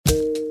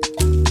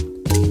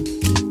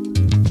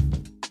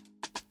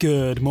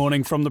Good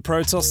morning from the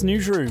Protos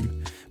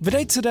newsroom. The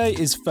date today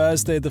is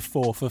Thursday the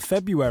 4th of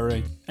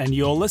February, and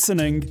you're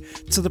listening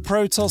to the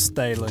Protos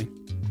Daily.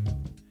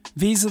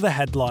 These are the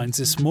headlines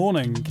this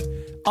morning.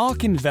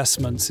 ARK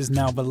Investments is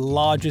now the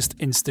largest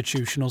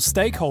institutional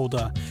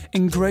stakeholder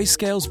in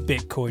Grayscale's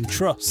Bitcoin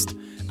Trust,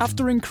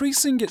 after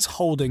increasing its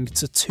holding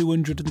to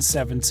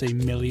 $270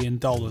 million.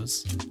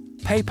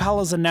 PayPal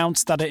has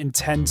announced that it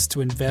intends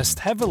to invest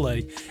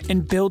heavily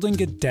in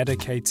building a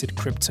dedicated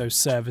crypto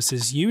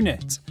services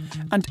unit,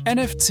 and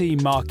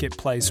NFT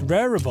marketplace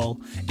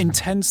Rarible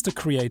intends to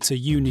create a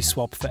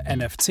Uniswap for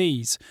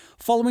NFTs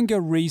following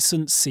a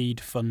recent seed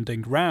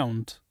funding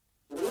round.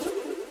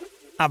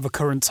 At the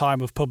current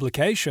time of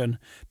publication,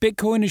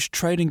 Bitcoin is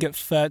trading at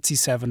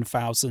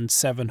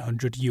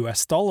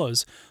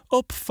 $37,700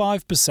 up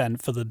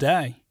 5% for the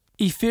day.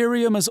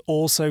 Ethereum has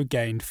also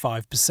gained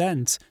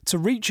 5% to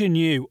reach a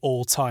new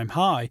all-time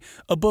high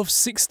above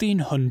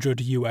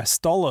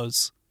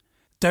 $1,600.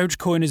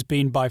 Dogecoin has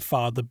been by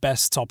far the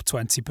best top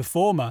 20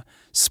 performer,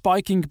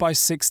 spiking by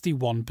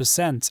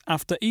 61%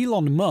 after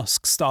Elon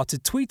Musk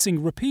started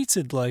tweeting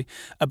repeatedly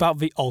about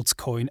the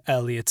altcoin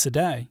earlier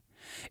today.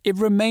 It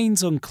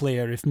remains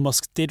unclear if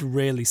Musk did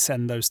really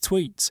send those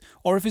tweets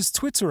or if his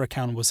Twitter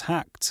account was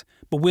hacked,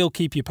 but we'll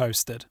keep you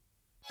posted.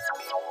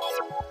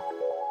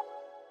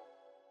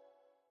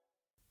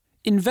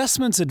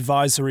 Investment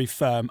advisory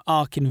firm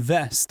ARK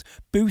Invest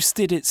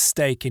boosted its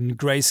stake in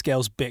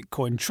Grayscale's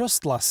Bitcoin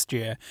Trust last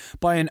year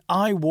by an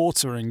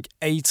eye-watering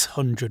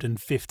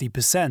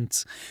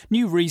 850%,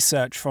 new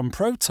research from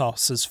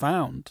Protos has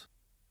found.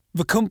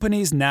 The company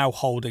is now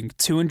holding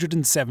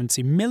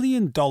 $270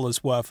 million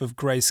worth of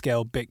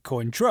Grayscale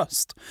Bitcoin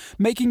Trust,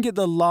 making it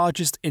the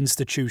largest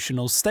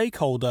institutional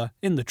stakeholder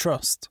in the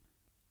trust.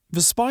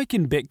 The spike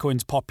in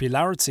Bitcoin's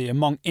popularity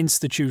among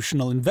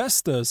institutional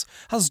investors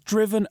has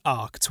driven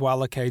ARK to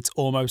allocate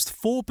almost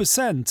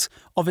 4%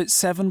 of its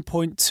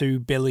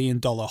 $7.2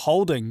 billion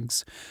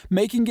holdings,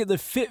 making it the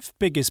fifth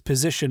biggest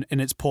position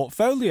in its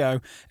portfolio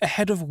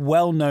ahead of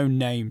well-known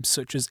names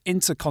such as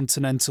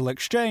Intercontinental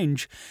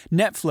Exchange,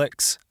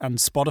 Netflix, and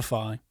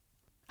Spotify.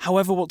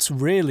 However, what's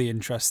really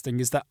interesting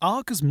is that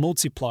ARK has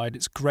multiplied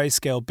its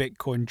Grayscale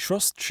Bitcoin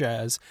Trust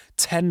shares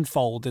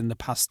tenfold in the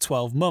past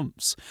 12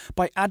 months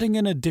by adding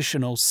an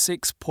additional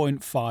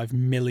 6.5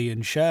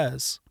 million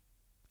shares.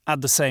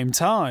 At the same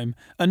time,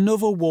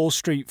 another Wall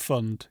Street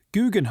fund,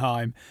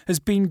 Guggenheim,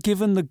 has been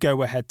given the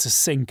go-ahead to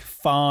sink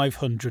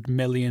 $500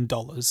 million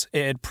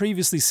it had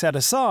previously set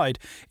aside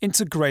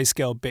into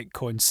Grayscale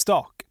Bitcoin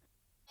stock.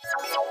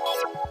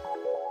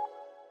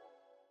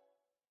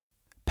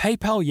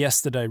 PayPal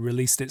yesterday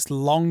released its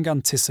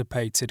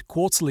long-anticipated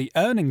quarterly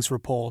earnings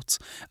report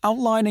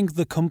outlining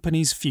the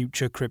company's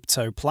future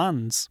crypto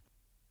plans.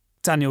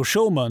 Daniel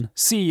Schulman,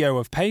 CEO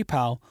of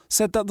PayPal,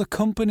 said that the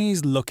company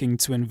is looking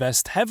to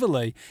invest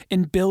heavily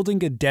in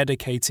building a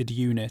dedicated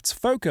unit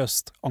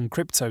focused on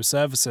crypto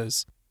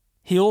services.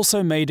 He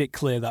also made it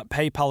clear that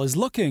PayPal is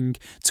looking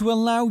to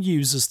allow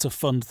users to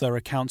fund their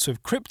accounts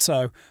with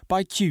crypto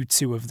by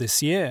Q2 of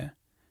this year.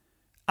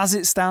 As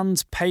it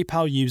stands,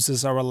 PayPal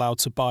users are allowed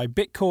to buy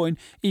Bitcoin,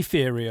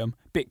 Ethereum,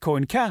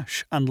 Bitcoin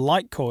Cash, and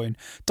Litecoin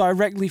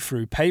directly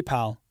through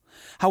PayPal.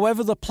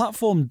 However, the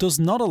platform does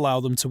not allow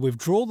them to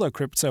withdraw their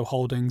crypto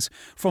holdings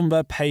from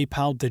their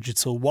PayPal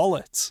digital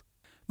wallet.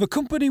 The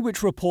company, which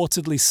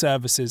reportedly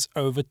services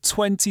over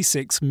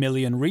 26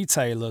 million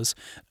retailers,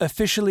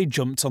 officially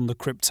jumped on the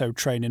crypto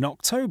train in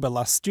October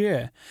last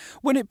year,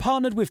 when it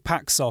partnered with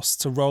Paxos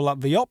to roll out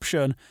the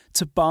option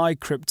to buy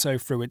crypto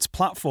through its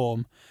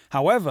platform.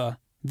 However,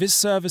 this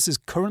service is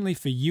currently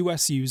for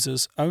US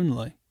users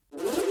only.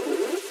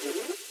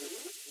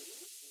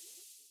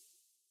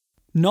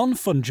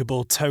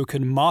 Non-fungible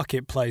token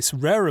marketplace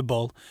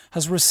Rarible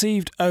has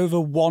received over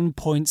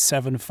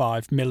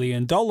 $1.75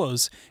 million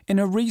in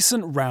a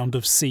recent round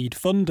of seed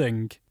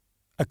funding.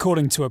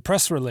 According to a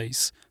press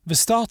release, the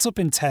startup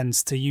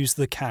intends to use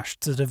the cash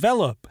to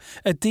develop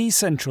a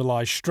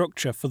decentralized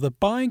structure for the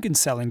buying and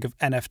selling of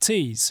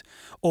NFTs,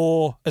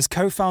 or, as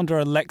co-founder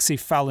Alexei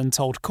Fallon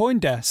told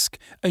CoinDesk,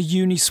 a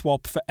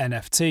Uniswap for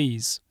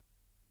NFTs.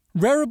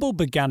 Rarible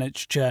began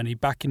its journey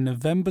back in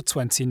November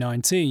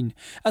 2019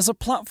 as a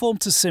platform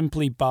to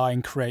simply buy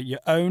and create your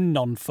own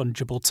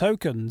non-fungible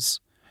tokens.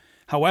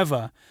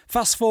 However,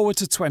 fast forward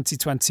to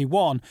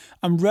 2021,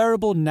 and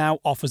Rarible now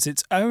offers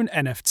its own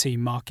NFT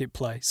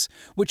marketplace,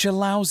 which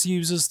allows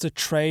users to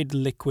trade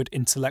liquid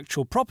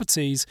intellectual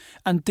properties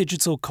and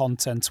digital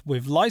content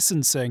with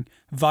licensing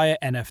via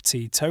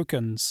NFT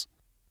tokens.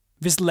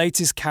 This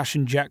latest cash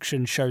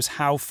injection shows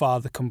how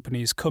far the company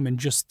has come in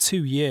just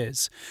 2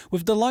 years,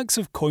 with the likes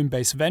of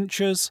Coinbase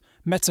Ventures,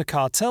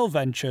 Metacartel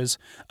Ventures,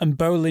 and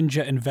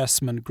Bollinger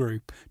Investment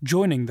Group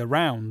joining the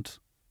round.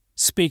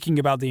 Speaking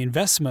about the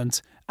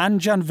investment,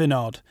 Anjan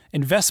Vinod,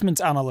 investment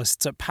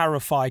analyst at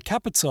Parafai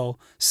Capital,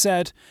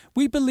 said,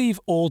 "We believe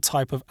all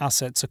type of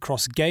assets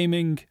across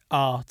gaming,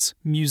 art,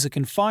 music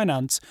and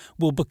finance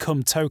will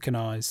become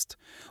tokenized."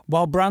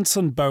 While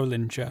Branson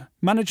Bollinger,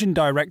 managing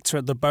director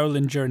at the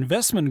Bollinger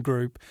Investment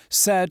Group,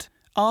 said,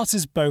 art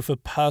is both a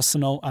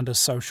personal and a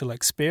social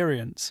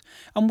experience,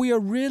 and we are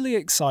really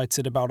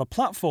excited about a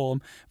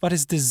platform that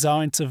is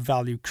designed to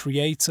value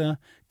creator,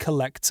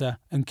 collector,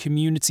 and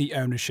community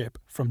ownership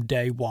from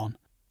day one.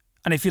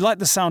 And if you like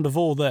the sound of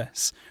all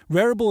this,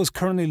 Rarible is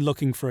currently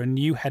looking for a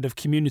new head of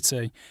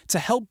community to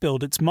help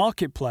build its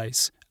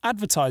marketplace,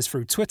 advertise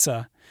through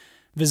Twitter.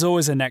 There's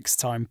always a next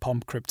time,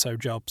 Pomp Crypto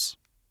Jobs.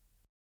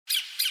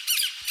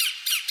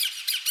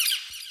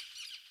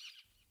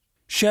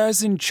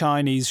 Shares in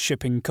Chinese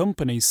shipping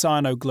company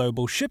Sino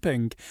Global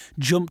Shipping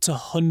jumped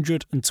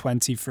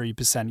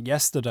 123%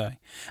 yesterday,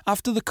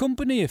 after the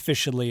company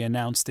officially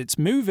announced it's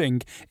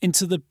moving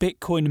into the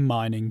Bitcoin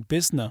mining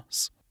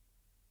business.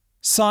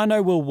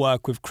 Sino will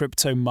work with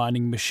crypto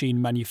mining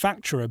machine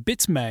manufacturer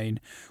Bitmain,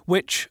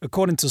 which,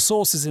 according to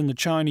sources in the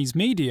Chinese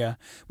media,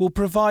 will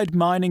provide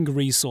mining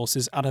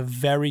resources at a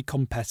very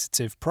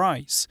competitive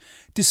price,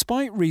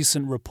 despite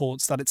recent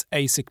reports that its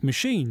ASIC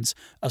machines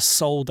are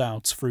sold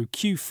out through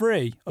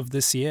Q3 of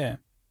this year.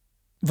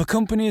 The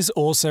company has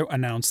also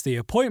announced the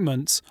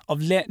appointments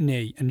of Let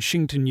Ni and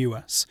Xington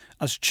US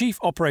as Chief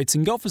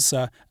Operating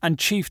Officer and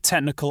Chief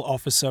Technical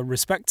Officer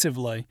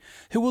respectively,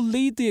 who will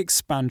lead the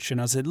expansion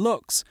as it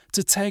looks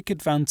to take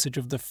advantage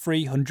of the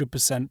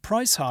 300%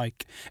 price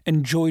hike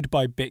enjoyed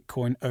by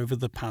Bitcoin over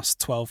the past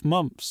 12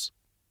 months.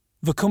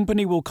 The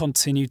company will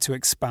continue to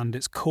expand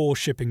its core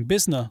shipping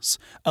business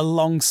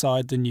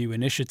alongside the new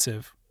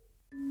initiative.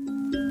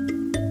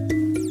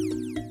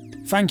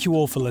 Thank you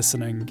all for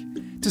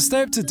listening. To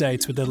stay up to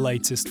date with the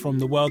latest from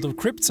the world of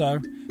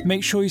crypto,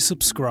 make sure you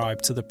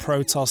subscribe to the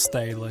Protos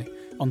Daily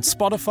on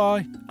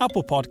Spotify,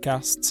 Apple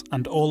Podcasts,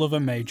 and all other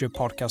major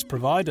podcast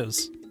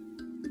providers.